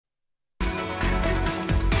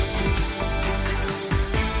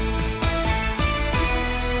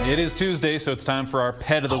It is Tuesday, so it's time for our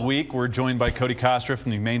Pet of the Week. We're joined by Cody Kostra from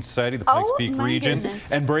the Humane Society, the Pikes Peak Region.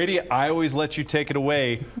 Goodness. And Brady, I always let you take it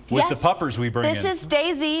away with the puppers we bring in. This is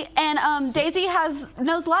Daisy, and Daisy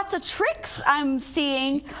knows lots of tricks I'm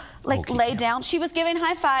seeing. Like lay down. She was giving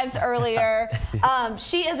high fives earlier.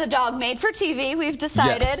 She is a dog made for TV, we've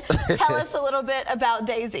decided. Yes. Tell us a little bit about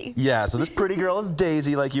Daisy. Yeah, so this pretty girl is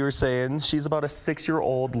Daisy, like you were saying. She's about a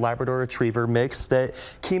 6-year-old Labrador Retriever mix that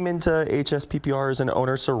came into HSPPR as an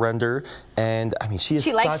owner surrender. And I mean, she is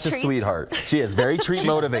such a sweetheart. She is very treat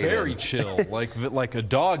motivated. Very chill, like a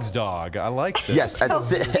dog's dog. I like this. Yes,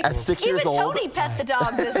 at 6 years old. Even Tony pet the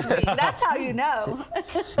dog this week. That's how you know.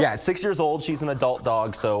 Yeah, at 6 years old, she's an adult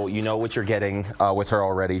dog, so you know what you're getting with her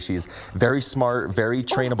already. She's very smart, very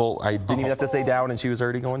trainable. I didn't even have to say down, and she was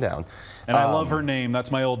already going down. And I love her name.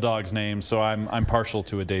 That's my old dog's name, so I'm partial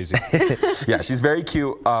to a Daisy. Yeah, she's very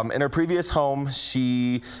cute. In her previous home,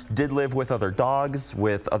 she did live with other dogs,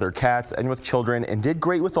 with other cats, and with children, and did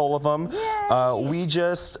great with all of them. We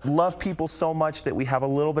just love people so much that we have a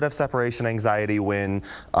little bit of separation anxiety when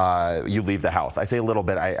you leave the house. I say a little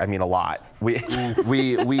bit, I mean a lot.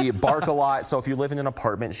 We bark a lot, so if you live in an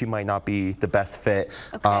apartment, she might not be the best fit.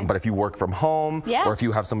 But if you work from home, or if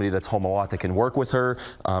you have somebody that's home a lot that can work with her,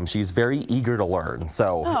 she's very eager to learn.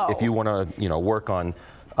 So if you want to, work on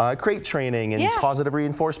crate training and positive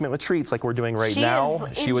reinforcement with treats like we're doing right now,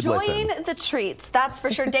 she would listen. Enjoying the treats, that's for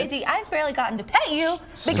sure. Daisy, I've barely gotten to pet you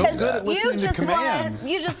because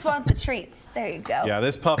you just want the treats. There you go. Yeah,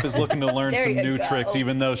 this pup is looking to learn some new tricks,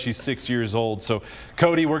 even though she's 6 years old. So,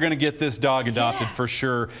 Cody, we're going to get this dog adopted for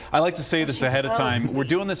sure. I like to say this ahead of time. Sweet. We're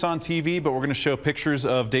doing this on TV, but we're going to show pictures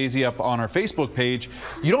of Daisy up on our Facebook page.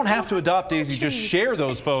 You don't have to adopt Daisy, just share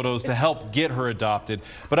those photos to help get her adopted.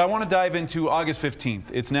 But I want to dive into August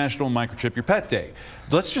 15th. It's National Microchip Your Pet Day.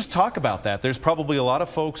 Let's just talk about that. There's probably a lot of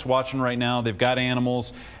folks watching right now. They've got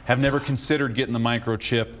animals, have never considered getting the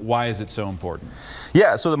microchip. Why is it so important?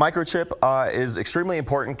 Yeah, so the microchip is extremely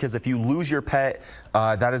important because if you lose your pet,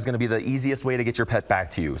 that is going to be the easiest way to get your pet back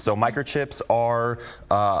to you. So microchips are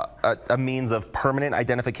a means of permanent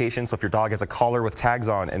identification. So if your dog has a collar with tags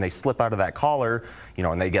on and they slip out of that collar,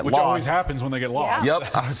 and they get lost. Which always happens when they get lost.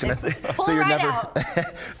 Yep, I was going to say. So you're never.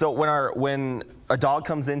 So when a dog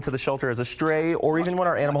comes into the shelter as a stray, or even when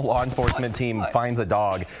our animal law enforcement team finds a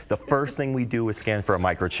dog, the first thing we do is scan for a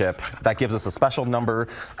microchip. That gives us a special number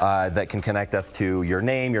that can connect us to your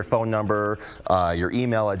name, your phone number, your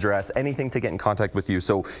email address, anything to get in contact with you.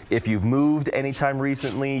 So if you've moved anytime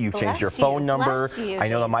recently, you've changed your phone number, I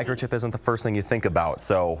know the microchip isn't the first thing you think about.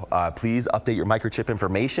 So please update your microchip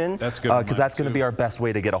information. That's good. Because that's going to be our best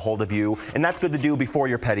way to get a hold of you. And that's good to do before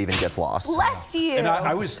your pet even gets lost. Bless you. And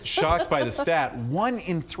I was shocked by the stat. 1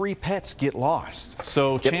 in 3 pets get lost.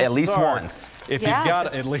 So at least once. If you've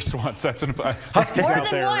got at least once, that's Huskies out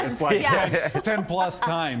there. It's like 10 plus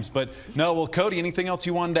times. But no, well, Cody, anything else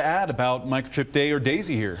you wanted to add about Microchip Day or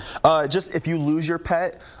Daisy here? Just if you lose your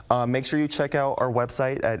pet, make sure you check out our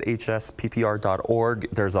website at hsppr.org.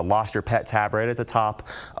 There's a Lost Your Pet tab right at the top.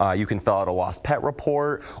 You can fill out a lost pet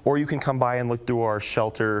report, or you can come by and look through our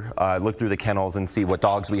shelter, look through the kennels and see what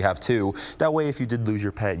dogs we have too. That way, if you did lose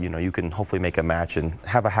your pet, you can hopefully make a match and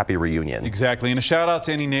have a happy reunion. Exactly. And a shout out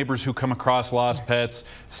to any neighbors who come across lost pets.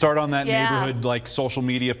 Start on that neighborhood social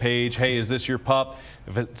media page. Hey, is this your pup?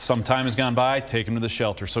 If some time has gone by, take him to the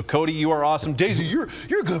shelter. So Cody, you are awesome. Daisy, you're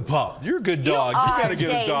a good pup. You're a good dog. You got to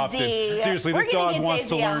get adopted. Seriously, this dog wants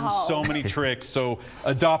to learn so many tricks. So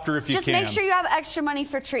adopt her if you can. Just make sure you have extra money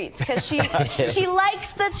for treats because she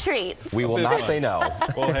likes the treats. We will not say no.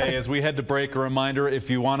 Well, hey, as we head to break, a reminder, if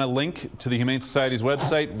you want a link to the Humane Society's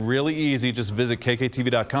website, really easy. Just visit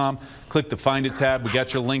kktv.com, click the Find It tab. We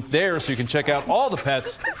got your link there so you can check out all the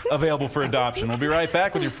pets available for adoption. We'll be right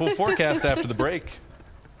back with your full forecast after the break.